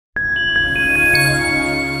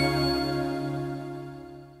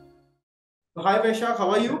Hi Vaishak,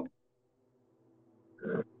 how are you?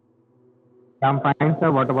 I'm fine,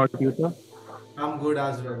 sir. What about you, sir? I'm good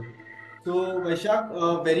as well. So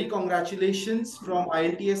Vaishak, very congratulations from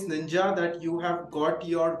IELTS Ninja that you have got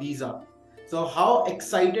your visa. So how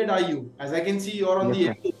excited are you? As I can see, you're on Yes, the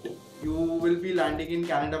sir. airport. You will be landing in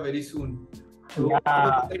Canada very soon. So how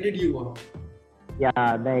Yeah, excited you are?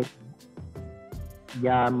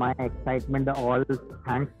 yeah, my excitement, all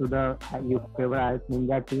thanks to the newspaper IELTS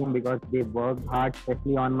Ninja team because they worked hard,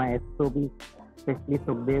 especially on my SOP, especially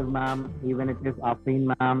Sukhdev ma'am, even it is Afreen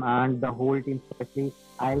ma'am, and the whole team, especially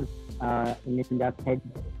IELTS Ninja head,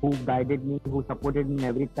 who guided me, who supported me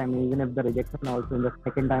every time, even if the rejection also, in the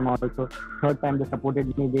second time also, third time they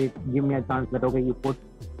supported me, they give me a chance that, okay, you put,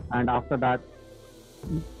 and after that,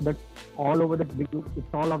 that all over the group,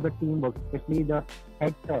 it's all of the teamwork, especially the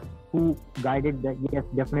head sir who guided that, yes,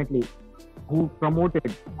 definitely, who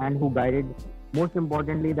promoted and who guided. Most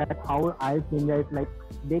importantly, that how IELTS India is like,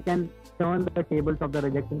 they can turn the tables of the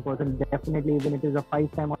rejection person, definitely, even it is a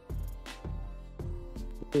 5 time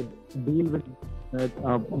deal with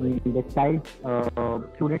the child,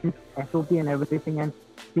 students, SOP and everything, and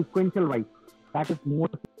sequential wise. That is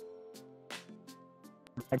most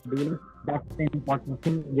that dealing. That's the important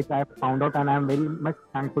thing which I have found out, and I am very much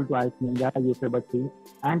thankful to IELTS Ninja, UK team.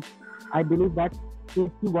 And I believe that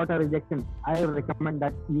if you got a rejection, I recommend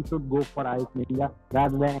that you should go for IELTS Ninja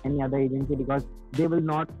rather than any other agency, because they will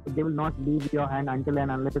not leave your hand until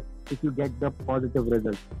and unless if you get the positive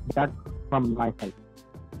result. That's from my side.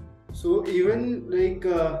 So even like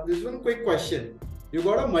this one quick question. You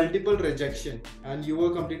got a multiple rejection and you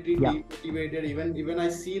were completely Yeah, demotivated. Even I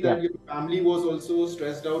see yeah, that your family was also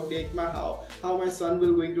stressed out. Take my how my son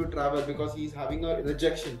will going to travel because he's having a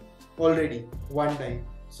rejection already one time.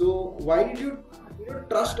 So why did you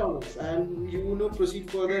trust on us and proceed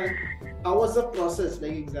further? And how was the process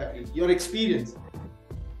like exactly? Your experience.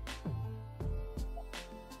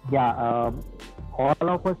 yeah. All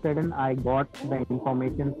of a sudden, I got the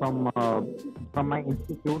information from my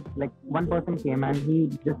institute. Like, one person came and he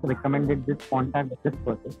just recommended this, contact this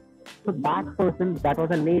person. So that person, that was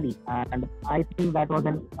a lady, and I think that was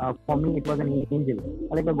an for me it was an angel,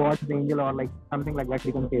 like a God's angel, or like something like that.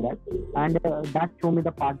 We can say that, and that showed me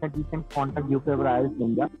the part that you can contact UK IELTS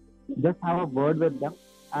Ninja, just have a word with them.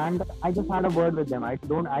 And I just had a word with them. I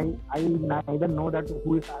neither know that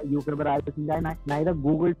who is UK IELTS Ninja, and I neither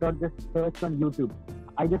Googled or just searched on YouTube.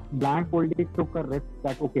 I just blindfolded took a risk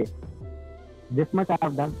that, okay, this much I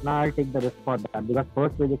have done, now I'll take the risk for that. Because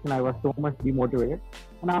first rejection, I was so much demotivated.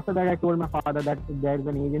 And after that, I told my father that there is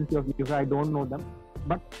an agency of UK, I don't know them.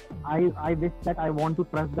 But I wish that I want to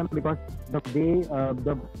trust them, because the way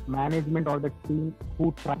the management or the team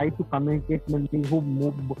who tried to communicate with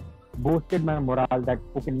me, boosted my morale that,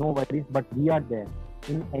 okay, no worries, but we are there.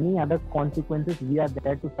 In any other consequences, we are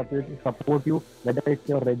there to support you, whether it's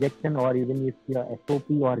your rejection or even if your SOP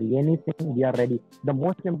or anything, we are ready. The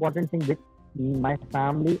most important thing which my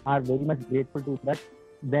family are very much grateful to, that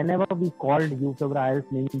whenever we called YouTuber IELTS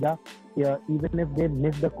Ninja, even if they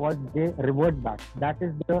miss the call, they revert back. That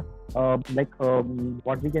is the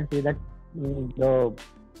what we can say, that the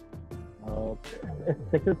uh,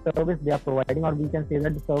 special service they are providing, or we can say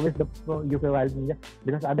that the service the UK IELTS Ninja,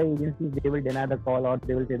 because other agencies, they will deny the call, or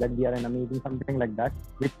they will say that we are an amazing, something like that,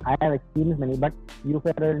 which I have experienced many. But UK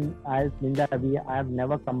IELTS Ninja, I have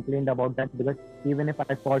never complained about that, because even if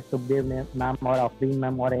I called Sukhdev ma'am or Afreen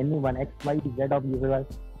ma'am or anyone X Y Z of UK,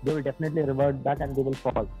 they will definitely revert back and they will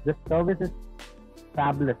call. The service is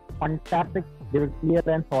fabulous, fantastic. They will clear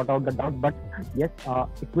and sort out the doubt. But yes,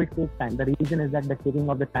 it will take time. The reason is that the taking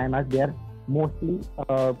of the time, as they are mostly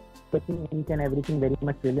checking each and everything very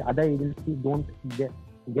much really. Other agencies don't get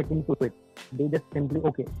into it. They just simply,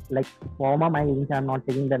 okay, like former my agency, I'm not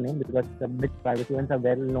taking the name because the big privacy ones are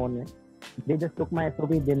well known. They just took my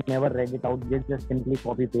SOP, they never read it out, they just simply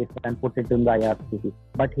copy paste and put it in the IRCC.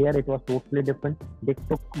 But here it was totally different. They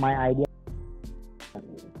took my idea.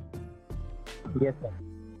 Yes, sir.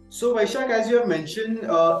 So Vaishak, as you have mentioned,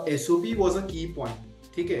 SOP was a key point.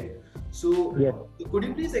 Okay. So Yes. could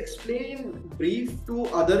you please explain brief to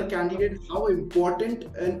other candidates how important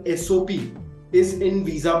an SOP is in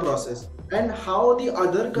visa process and how the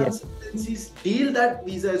other Yes. consultancies deal that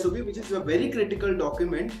visa SOP, which is a very critical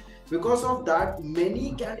document. Because of that,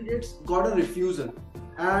 many candidates got a refusal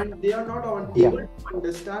and they are not Yeah. able to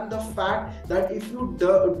understand the fact that if you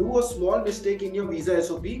do a small mistake in your visa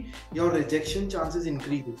SOP, your rejection chances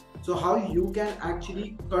increases. So how you can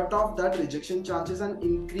actually cut off that rejection chances and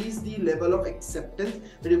increase the level of acceptance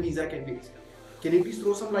that a visa can be accepted. Can you please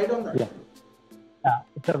throw some light on that? Yeah. Yeah,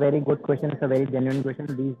 it's a very good question. It's a very genuine question.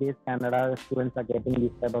 These days, Canada students are getting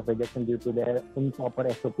this type of rejection due to their improper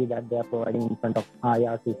SOP that they are providing in front of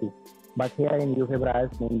IRCC. But here in UK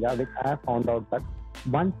IELTS Ninja, which I have found out that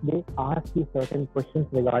once they ask you certain questions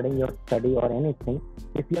regarding your study or anything,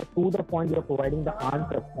 if you're to the point, you're providing the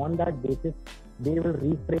answer on that basis, they will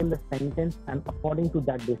reframe the sentence and according to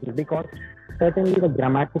that basis, because certainly the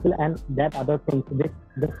grammatical and that other things which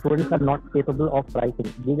the students are not capable of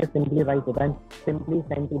writing, they just simply write it and simply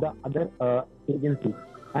send to the other agency,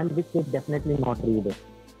 and which they definitely not read it.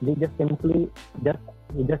 They just simply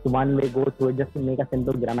just one way go through it just to make a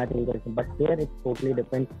simple grammatical correction. But here it's totally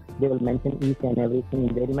different. They will mention each and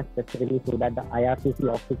everything very much specifically so that the IRCC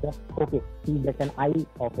officer, okay, he gets an eye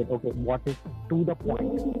of it. Okay, what is to the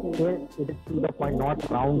point? Here it is to the point, not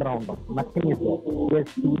round. Nothing is there. It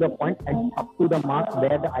is to the point and up to the mark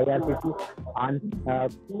where the IRCC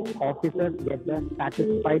officer gets the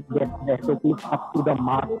satisfied, gets the SOPs up to the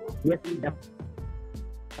mark. Yes,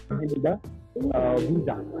 definitely the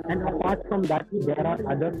visa. And apart from that, there are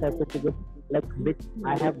other certificates like which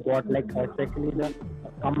I have got, like especially the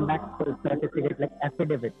comeback certificate, like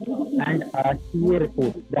affidavit and TA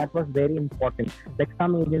report. That was very important. Like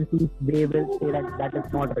some agencies, they will say that that is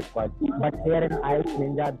not required, but here in IELTS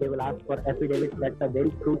Ninja, they will ask for affidavit. That's a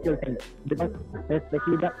very crucial thing, because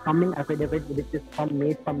especially the coming affidavit, which is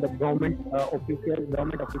made from the government official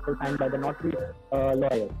signed by the notary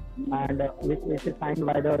lawyer, and which is signed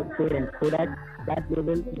by the parents, so that they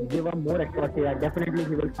will give a more assurance that definitely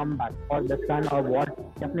he will come back, or the son or what,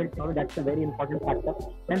 definitely that's a very important factor.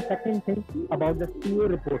 Then second thing about the CA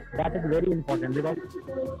report, that is very important, because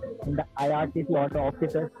in the IRCC or the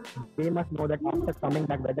officers, they must know that after coming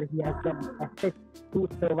back whether he has the assets to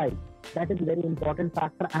survive. That is very important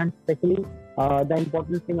factor, and especially the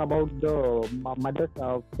important thing about the mother's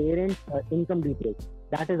parents' income details.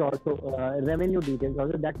 That is also revenue details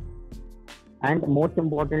also that. And most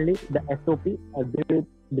importantly, the SOP,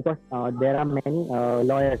 because there are many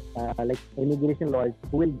lawyers, like immigration lawyers,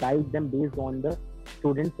 who will guide them based on the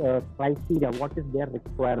students' criteria, what is their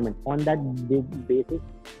requirement. On that basis,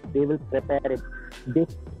 they will prepare it.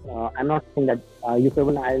 I'm not saying that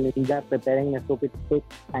IELTS Ninja preparing SOP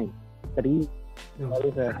takes time.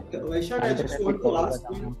 Vaishak, I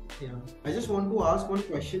just want to ask one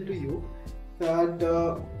question to you. That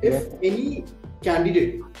if any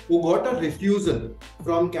candidate who got a refusal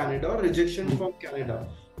from Canada, rejection from Canada,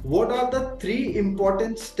 what are the 3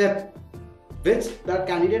 important steps which that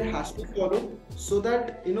candidate has to follow so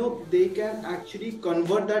that they can actually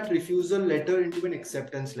convert that refusal letter into an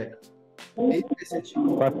acceptance letter?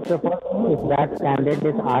 First of all, if that candidate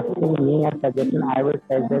is asking me a suggestion, I will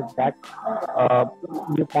suggest that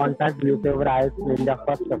you contact UK IELTS Ninja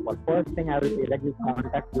first of all. First thing I will say that you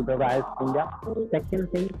contact UK IELTS Ninja. Second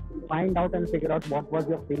thing, find out and figure out what was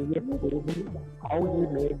your previous agent, how you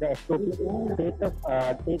made the SOP.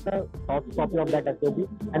 Take a soft copy of that SOP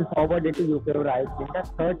and forward it to UK IELTS Ninja.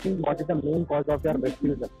 Third thing, what is the main cause of your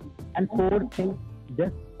refusal? And fourth thing,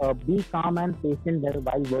 just be calm and patient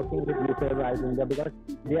while working with UK IELTS India, because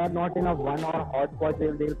they are not in a 1 hour hotspot. They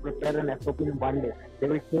will prepare an SOP in 1 day. They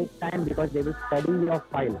will take time because they will study your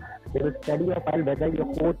file. They will study your file whether your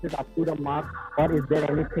course is up to the mark or is there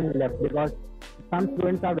anything left. Because some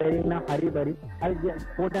students are very in a hurry. I'll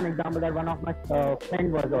quote an example that one of my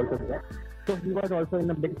friend was also there. So he was also in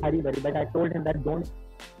a bit hurry, but I told him that don't.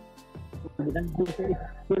 Then you say it's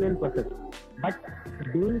still in process. But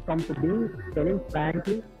telling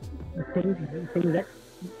frankly things that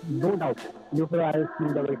no doubt UK IELTS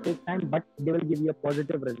Ninja will take time, but they will give you a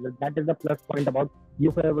positive result. That is the plus point about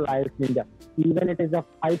UK IELTS Ninja. Even it is a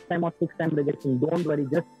 5-time or 6-time rejection, don't worry,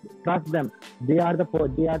 just trust them. They are the.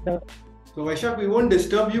 So Vaishak, we won't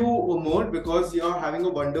disturb you more because you are having a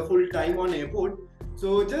wonderful time on airport.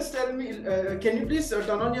 So just tell me, can you please turn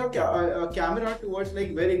on your camera towards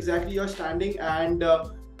like where exactly you're standing and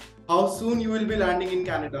how soon you will be landing in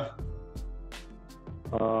Canada?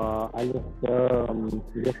 I'll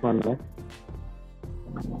just 1 minute.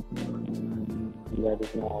 There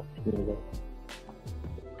is no option there.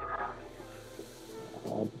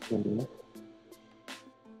 Just 1 minute.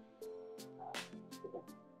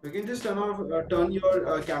 You can just turn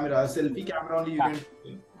your camera, selfie camera only. You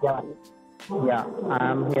can. Yeah,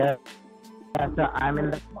 I'm here. So I'm in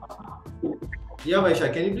the. Yeah,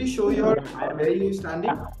 Vaishak, can you please show where you're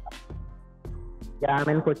standing? Yeah, I'm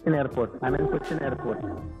in Cochin Airport. Perfect.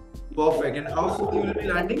 And how soon you will be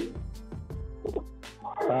landing?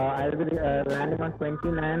 I'll be landing on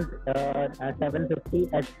 29th at 7:50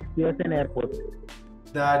 at Pearson Airport.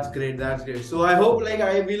 That's great. That's great. So I hope like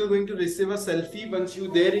I will going to receive a selfie once you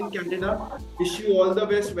there in Canada. Wish you all the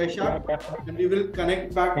best, Vaishak, and we will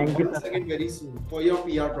connect back Thank you, once sir. again very soon for your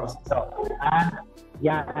PR process. So, and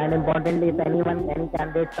yeah, and importantly, if any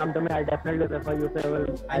candidates come to me, I'll definitely refer you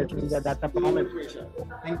to IELTS Ninja. That's a promise.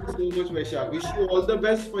 Thank you so much, Vaishak. Wish you all the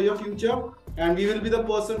best for your future, and we will be the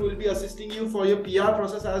person who will be assisting you for your PR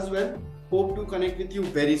process as well. Hope to connect with you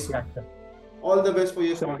very soon. Yes, sir. All the best for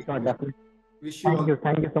your Sure, study. definitely. Wish you all.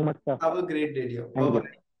 Thank you so much, sir. Have a great day, dear. Thank Bye you.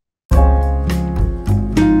 bye.